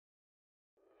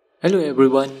Hello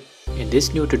everyone, in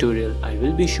this new tutorial I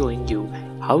will be showing you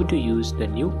how to use the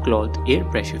new cloth air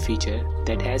pressure feature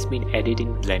that has been added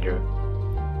in Blender.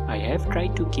 I have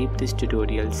tried to keep this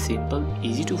tutorial simple,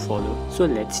 easy to follow, so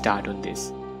let's start on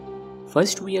this.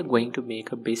 First we are going to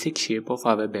make a basic shape of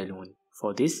our balloon.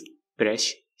 For this,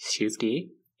 press Shift A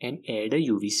and add a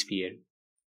UV sphere.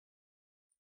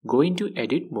 Go into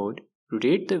edit mode,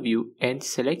 rotate the view and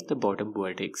select the bottom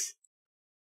vertex.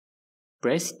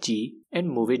 Press G and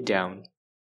move it down.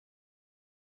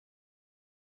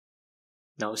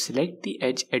 Now select the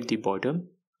edge at the bottom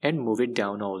and move it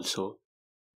down also.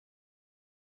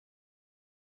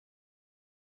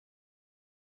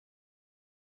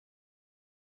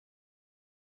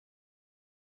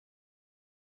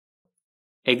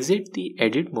 Exit the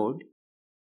edit mode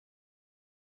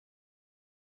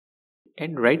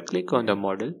and right click on the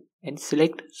model and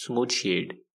select smooth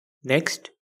shade. Next,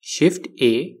 Shift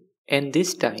A and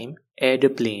this time add a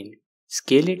plane.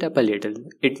 Scale it up a little.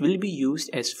 It will be used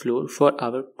as floor for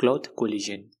our cloth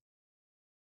collision.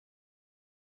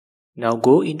 Now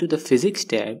go into the Physics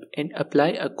tab and apply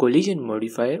a collision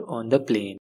modifier on the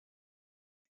plane.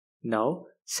 Now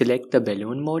select the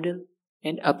balloon model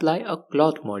and apply a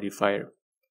cloth modifier.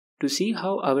 To see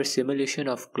how our simulation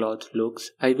of cloth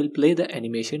looks, I will play the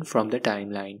animation from the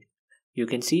timeline. You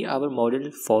can see our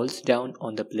model falls down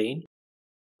on the plane.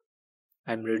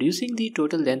 I am reducing the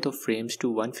total length of frames to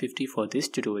 150 for this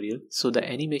tutorial so the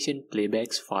animation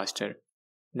playbacks faster.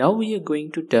 Now we are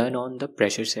going to turn on the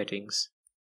pressure settings.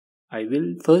 I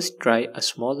will first try a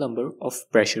small number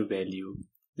of pressure value.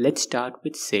 Let's start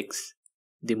with 6.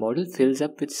 The model fills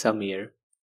up with some air.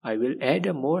 I will add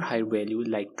a more high value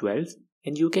like 12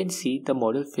 and you can see the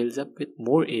model fills up with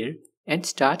more air and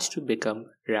starts to become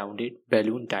rounded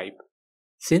balloon type.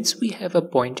 Since we have a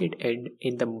pointed end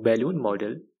in the balloon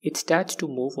model, it starts to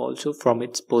move also from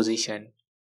its position.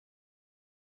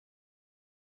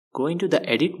 Go into the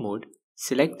edit mode,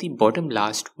 select the bottom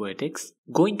last vertex,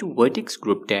 go into vertex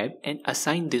group tab and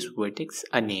assign this vertex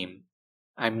a name.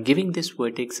 I am giving this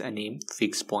vertex a name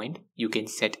fix point. You can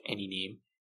set any name.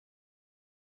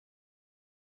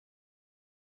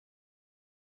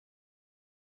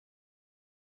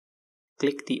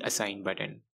 Click the assign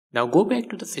button. Now go back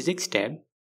to the physics tab.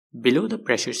 Below the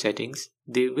pressure settings,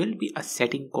 there will be a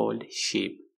setting called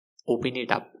shape. Open it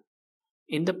up.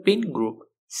 In the pin group,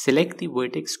 select the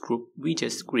vertex group we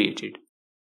just created.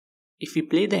 If we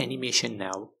play the animation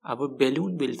now, our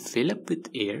balloon will fill up with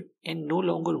air and no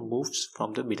longer moves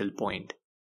from the middle point.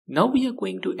 Now we are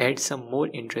going to add some more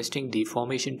interesting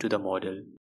deformation to the model.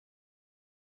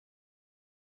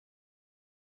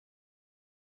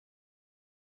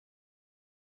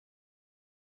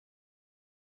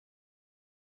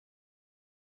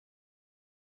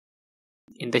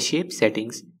 In the shape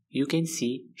settings, you can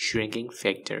see shrinking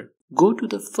factor. Go to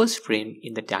the first frame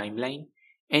in the timeline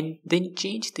and then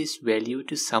change this value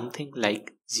to something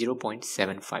like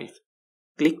 0.75.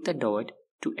 Click the dot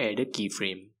to add a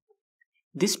keyframe.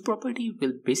 This property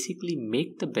will basically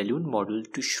make the balloon model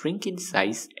to shrink in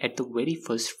size at the very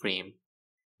first frame.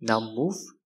 Now move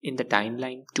in the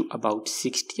timeline to about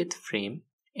 60th frame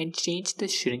and change the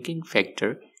shrinking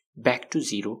factor back to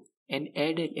 0 and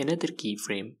add another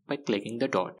keyframe by clicking the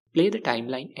dot. Play the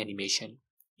timeline animation.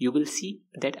 You will see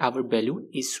that our balloon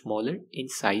is smaller in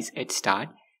size at start,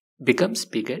 becomes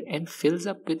bigger and fills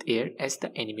up with air as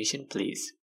the animation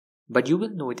plays. But you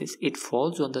will notice it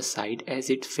falls on the side as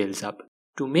it fills up.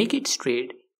 To make it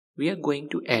straight, we are going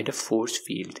to add a force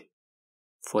field.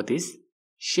 For this,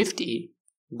 Shift A,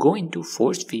 go into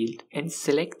force field and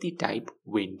select the type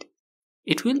wind.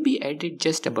 It will be added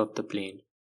just above the plane.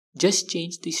 Just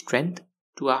change the strength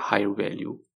to a higher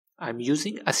value. I am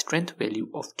using a strength value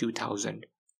of 2000.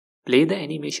 Play the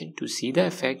animation to see the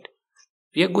effect.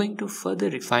 We are going to further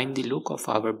refine the look of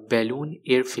our balloon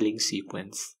air filling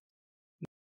sequence.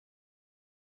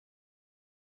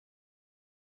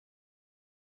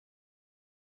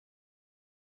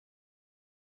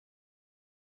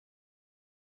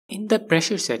 In the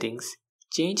pressure settings,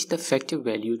 change the factor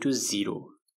value to 0.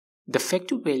 The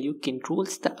factor value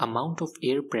controls the amount of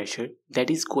air pressure that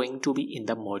is going to be in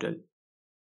the model.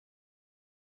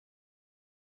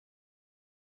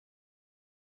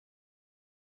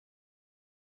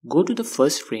 Go to the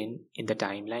first frame in the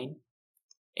timeline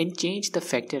and change the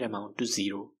factor amount to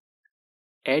 0.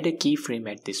 Add a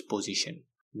keyframe at this position.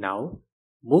 Now,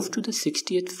 move to the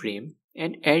 60th frame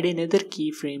and add another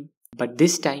keyframe, but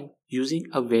this time using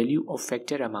a value of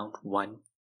factor amount 1.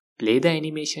 Play the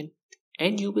animation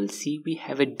and you will see we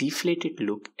have a deflated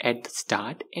look at the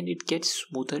start and it gets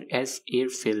smoother as air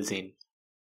fills in.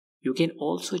 You can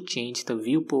also change the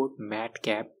viewport matte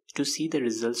cap to see the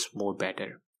results more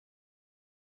better.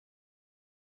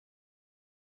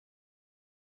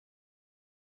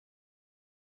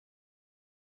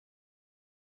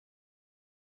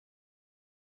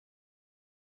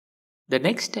 The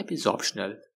next step is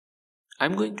optional.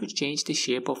 I'm going to change the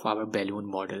shape of our balloon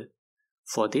model.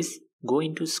 For this, go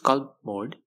into Sculpt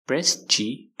mode, press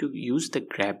G to use the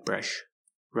grab brush.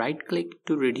 Right-click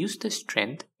to reduce the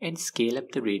strength and scale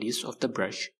up the radius of the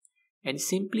brush, and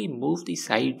simply move the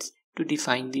sides to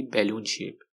define the balloon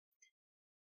shape.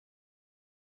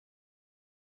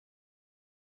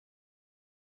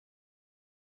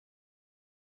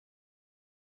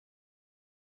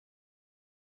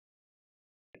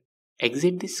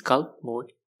 Exit the Sculpt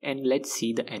mode and let's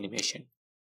see the animation.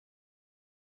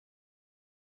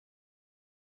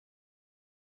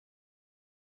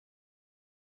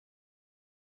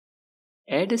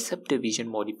 Add a subdivision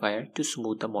modifier to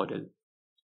smooth the model.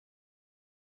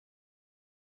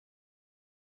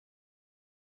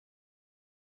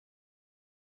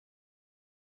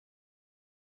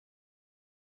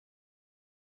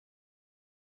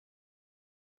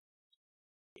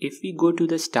 If we go to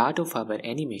the start of our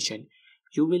animation,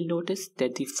 you will notice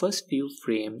that the first few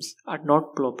frames are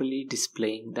not properly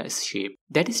displaying the shape.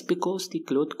 That is because the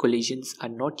cloth collisions are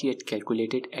not yet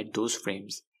calculated at those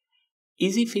frames.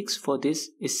 Easy fix for this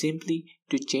is simply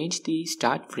to change the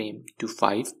start frame to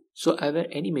 5 so our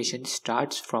animation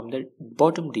starts from the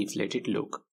bottom deflated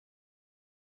look.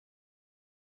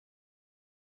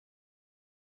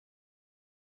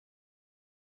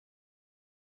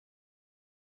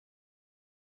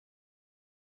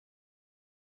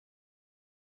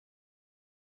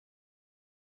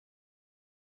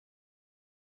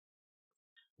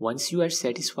 Once you are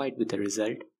satisfied with the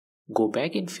result, go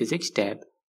back in Physics tab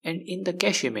and in the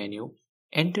Cache menu,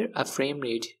 enter a frame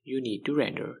rate you need to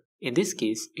render. In this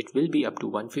case, it will be up to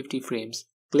 150 frames.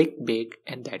 Click Bake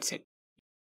and that's it.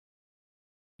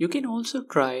 You can also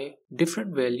try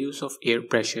different values of air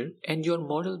pressure and your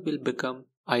model will become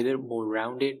either more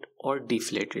rounded or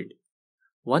deflated.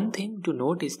 One thing to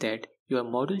note is that your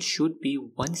model should be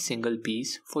one single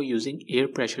piece for using air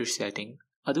pressure setting.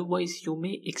 Otherwise, you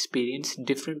may experience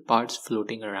different parts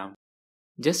floating around.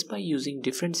 Just by using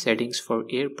different settings for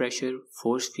air pressure,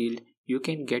 force field, you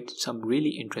can get some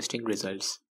really interesting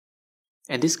results.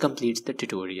 And this completes the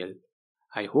tutorial.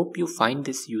 I hope you find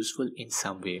this useful in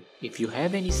some way. If you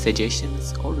have any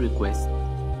suggestions or requests,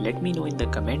 let me know in the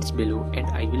comments below and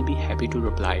I will be happy to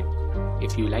reply.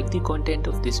 If you like the content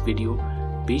of this video,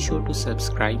 be sure to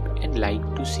subscribe and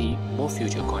like to see more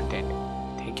future content.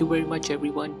 Thank you very much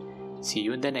everyone. See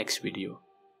you in the next video.